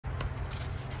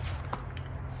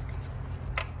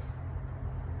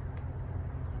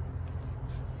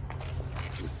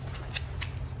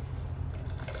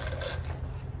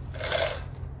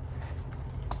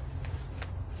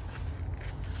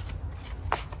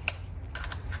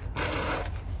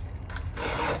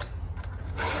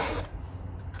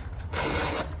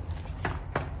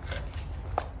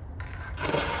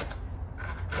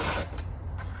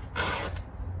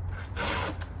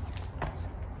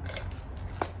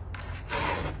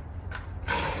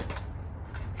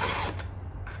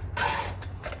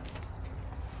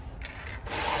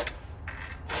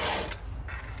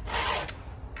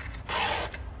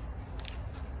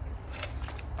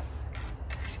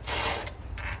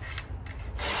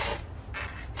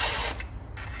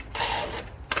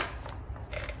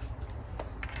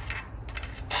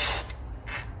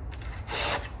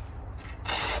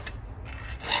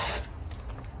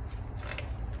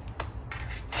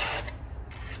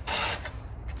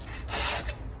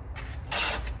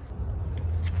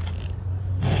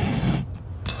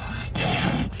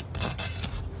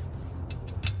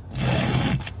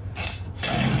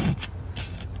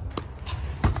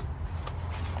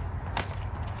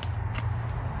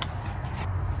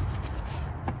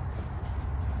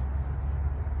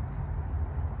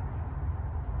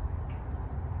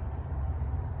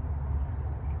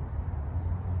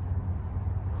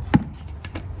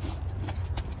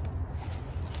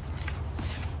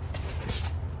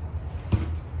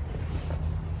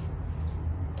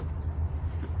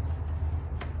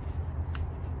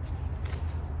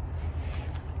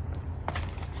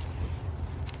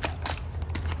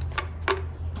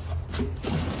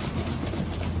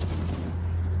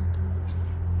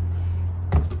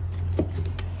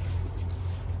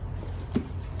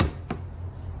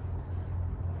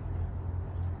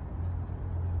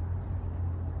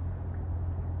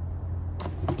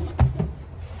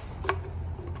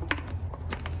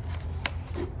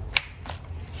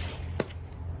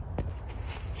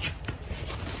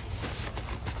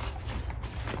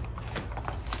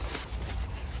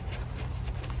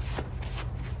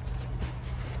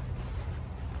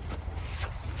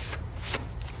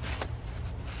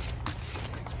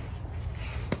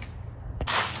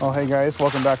Oh, hey guys,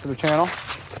 welcome back to the channel.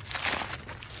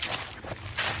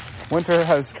 Winter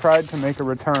has tried to make a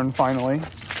return finally.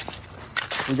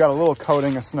 We got a little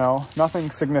coating of snow, nothing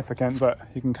significant, but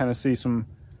you can kind of see some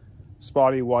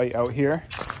spotty white out here.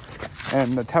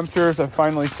 And the temperatures have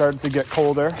finally started to get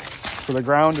colder, so the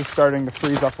ground is starting to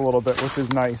freeze up a little bit, which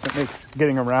is nice. It makes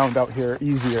getting around out here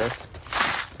easier.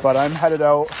 But I'm headed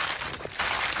out.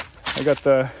 I got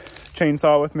the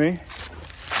chainsaw with me.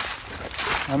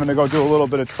 I'm gonna go do a little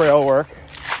bit of trail work,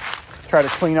 try to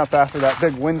clean up after that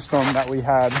big windstorm that we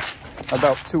had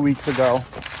about 2 weeks ago.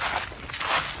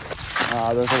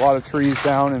 There's a lot of trees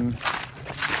down and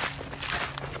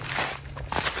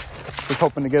just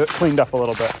hoping to get it cleaned up a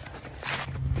little bit.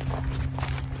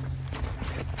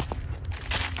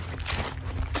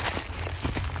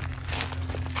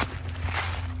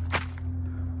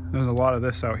 There's a lot of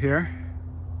this out here.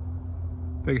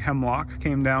 Big hemlock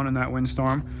came down in that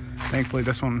windstorm. Thankfully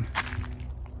this one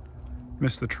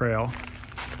missed the trail.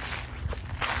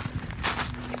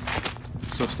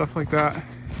 So stuff like that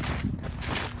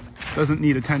doesn't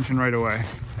need attention right away.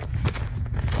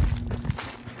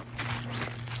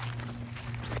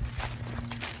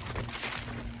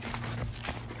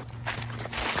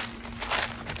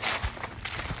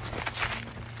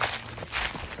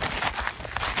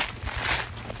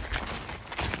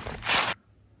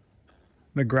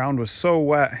 The ground was so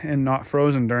wet and not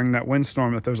frozen during that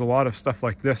windstorm that there's a lot of stuff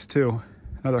like this too.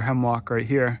 Another hemlock right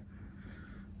here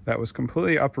that was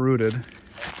completely uprooted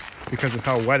because of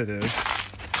how wet it is.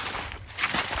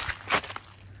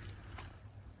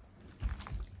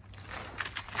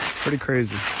 Pretty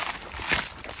crazy.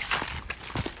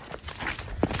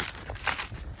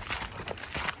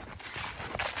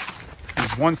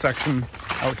 There's one section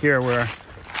out here where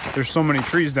there's so many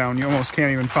trees down you almost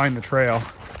can't even find the trail.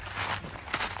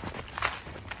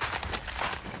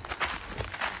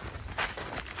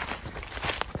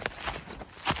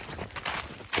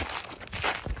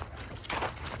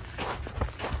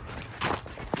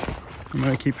 I'm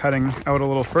going to keep heading out a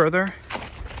little further,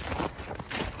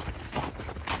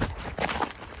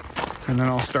 and then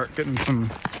I'll start getting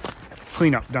some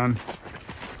cleanup done.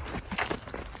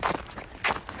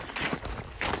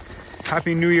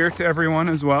 Happy New Year to everyone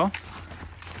as well.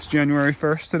 It's January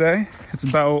 1st today. It's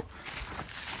about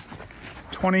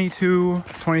 22,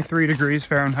 23 degrees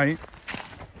Fahrenheit,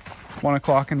 1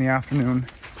 o'clock in the afternoon.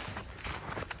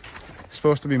 It's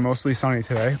supposed to be mostly sunny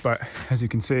today, but as you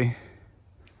can see,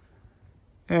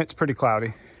 it's pretty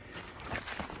cloudy.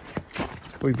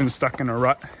 We've been stuck in a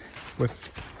rut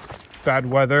with bad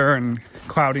weather and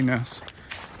cloudiness.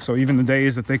 So even the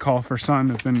days that they call for sun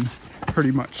have been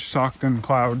pretty much socked in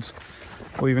clouds.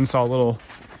 We even saw a little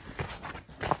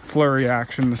flurry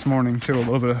action this morning too, a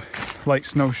little bit of light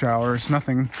snow showers.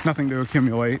 Nothing to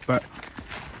accumulate, but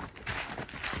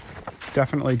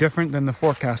definitely different than the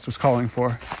forecast was calling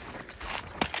for.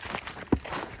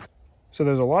 So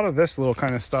there's a lot of this little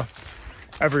kind of stuff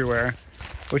everywhere,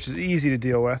 which is easy to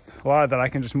deal with. A lot of that I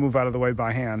can just move out of the way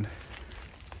by hand.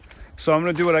 So I'm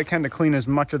going to do what I can to clean as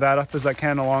much of that up as I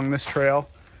can along this trail.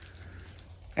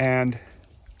 And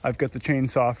I've got the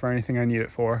chainsaw for anything I need it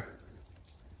for.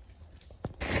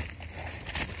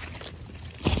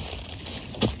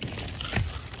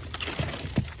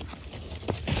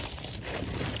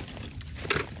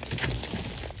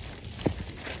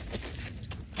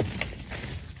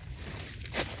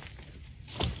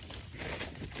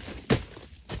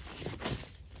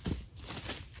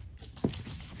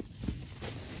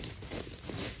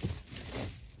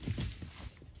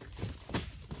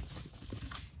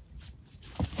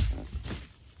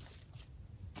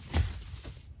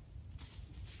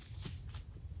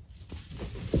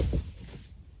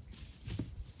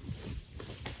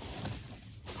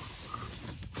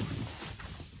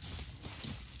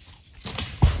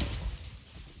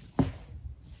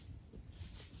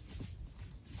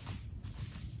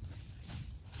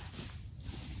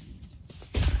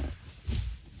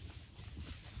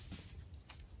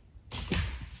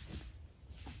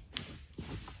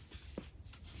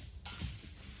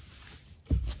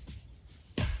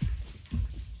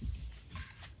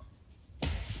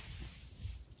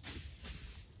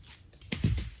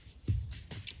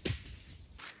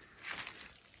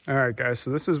 All right, guys,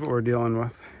 so this is what we're dealing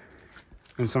with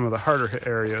in some of the harder hit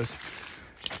areas.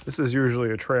 This is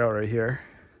usually a trail right here.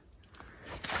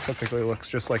 Typically looks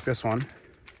just like this one.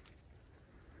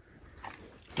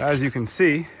 As you can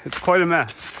see, it's quite a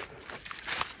mess.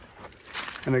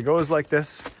 And it goes like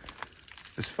this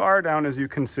as far down as you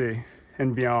can see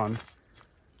and beyond.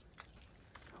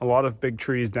 A lot of big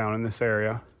trees down in this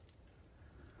area.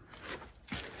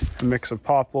 A mix of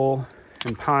popple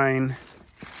and pine,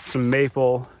 some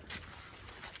maple,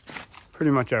 pretty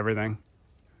much everything.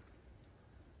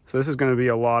 So this is going to be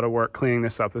a lot of work cleaning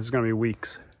this up. This is going to be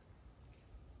weeks.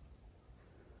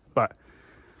 But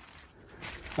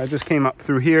I just came up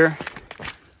through here,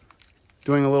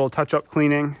 doing a little touch-up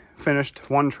cleaning, finished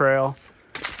one trail.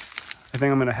 I think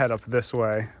I'm going to head up this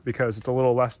way because it's a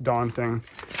little less daunting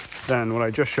than what I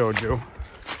just showed you.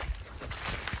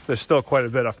 There's still quite a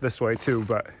bit up this way too,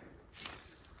 but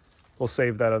we'll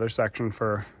save that other section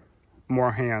for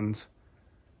more hands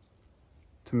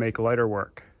to make lighter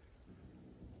work.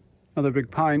 Another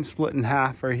big pine split in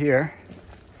half right here,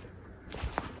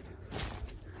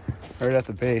 right at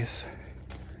the base,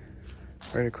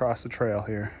 right across the trail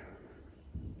here.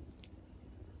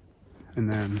 And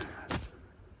then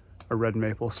a red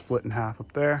maple split in half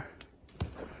up there.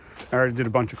 I already did a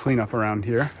bunch of cleanup around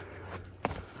here.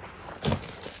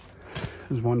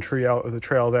 There's one tree out of the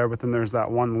trail there, but then there's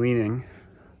that one leaning,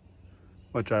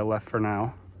 which I left for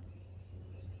now.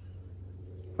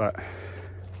 But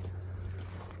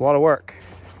a lot of work.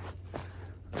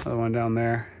 Another one down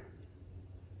there.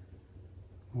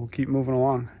 We'll keep moving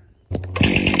along.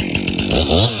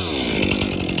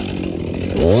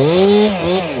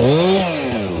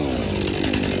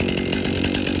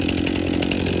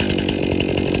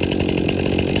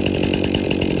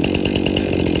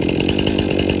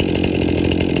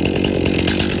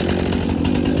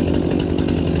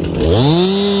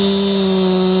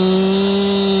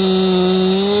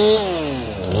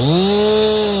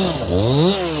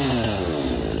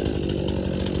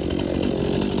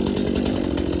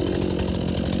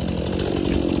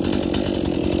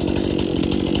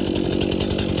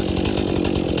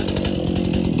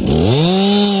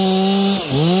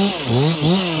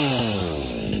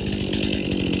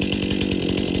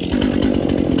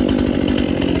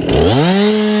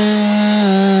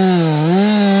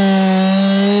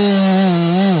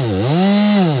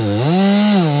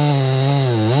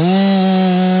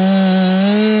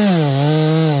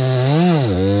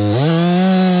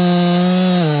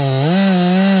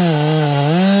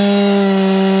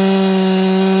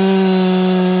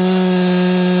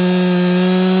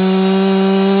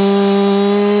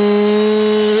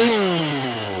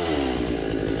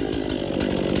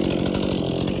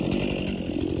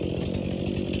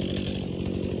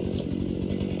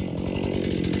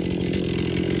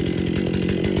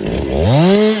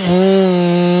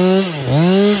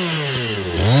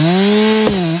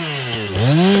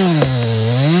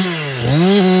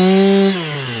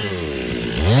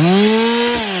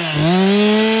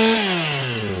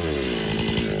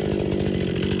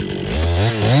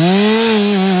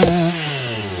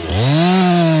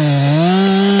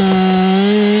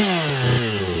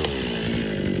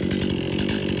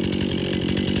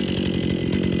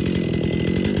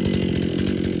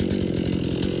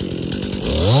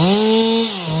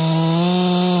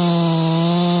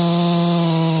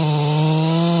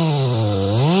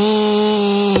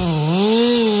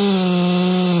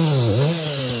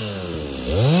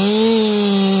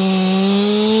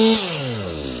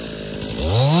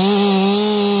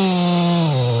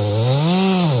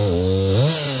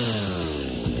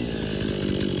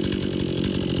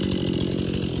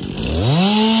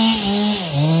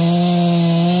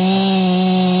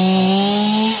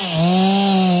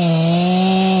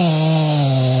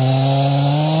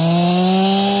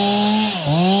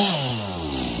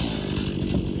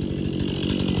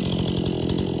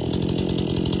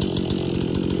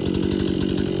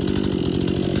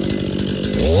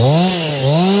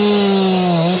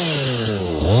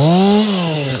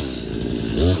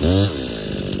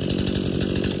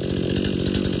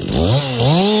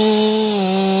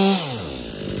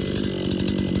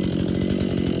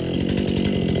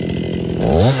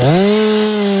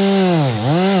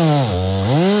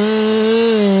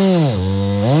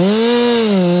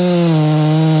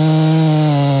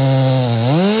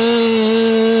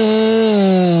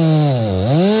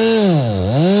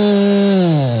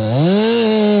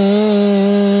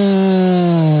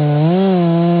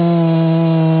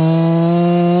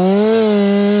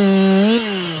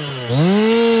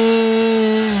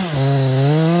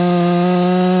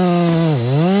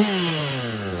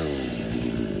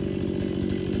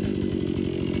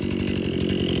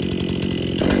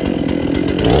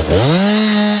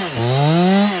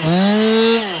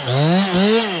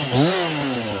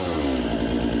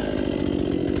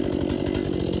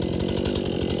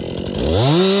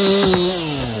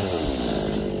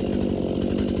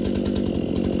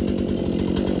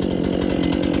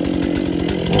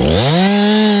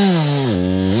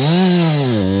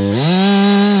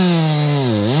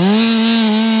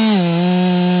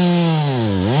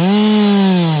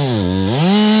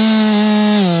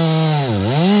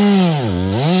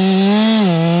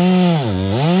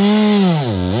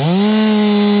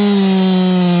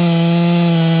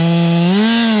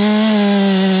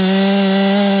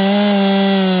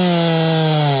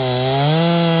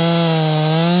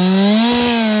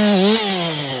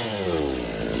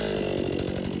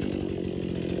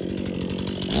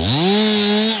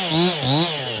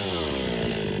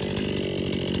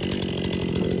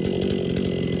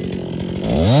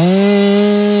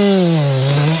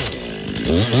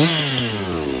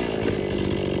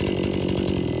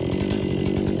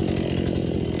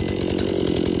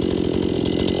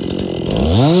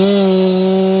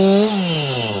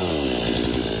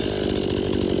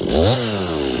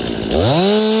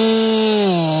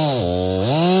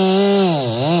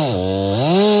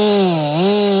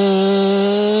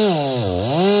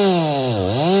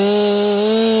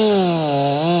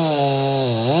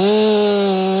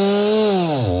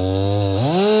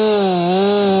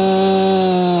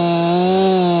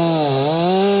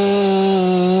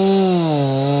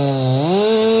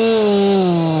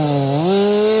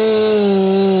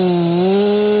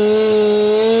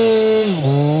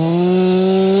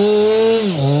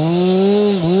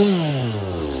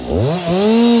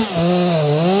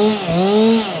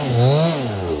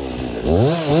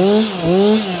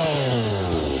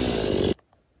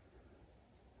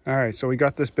 All right, so we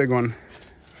got this big one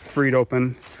freed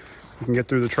open. We can get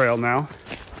through the trail now.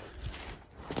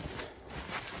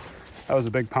 That was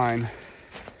a big pine.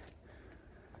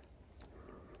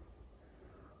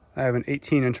 I have an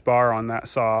 18-inch bar on that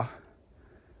saw,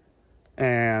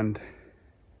 and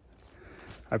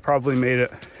I probably made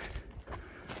it,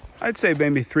 I'd say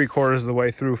maybe 3/4 of the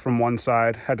way through from one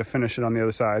side, had to finish it on the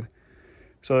other side.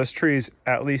 So this tree's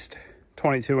at least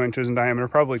 22 inches in diameter,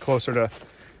 probably closer to,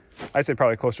 I'd say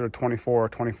probably closer to 24 or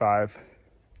 25.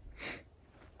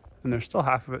 And there's still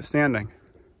half of it standing.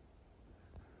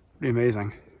 Pretty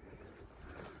amazing.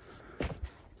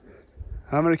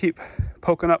 I'm gonna keep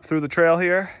poking up through the trail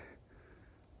here.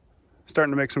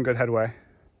 Starting to make some good headway.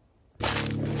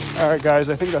 All right guys,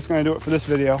 I think that's gonna do it for this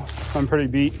video. I'm pretty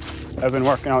beat. I've been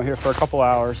working out here for a couple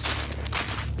hours.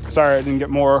 Sorry I didn't get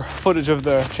more footage of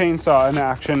the chainsaw in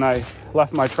action. I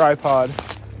left my tripod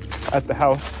at the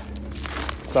house,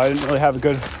 so I didn't really have a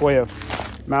good way of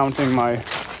mounting my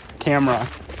camera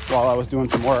while I was doing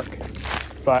some work.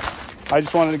 But I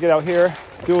just wanted to get out here,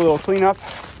 do a little cleanup.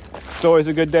 It's always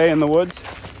a good day in the woods,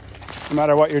 no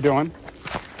matter what you're doing.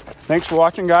 Thanks for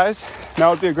watching, guys.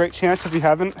 Now would be a great chance if you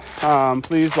haven't.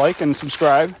 Please like and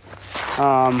subscribe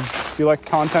if you like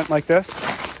content like this.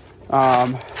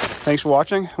 Thanks for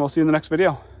watching. We'll see you in the next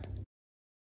video.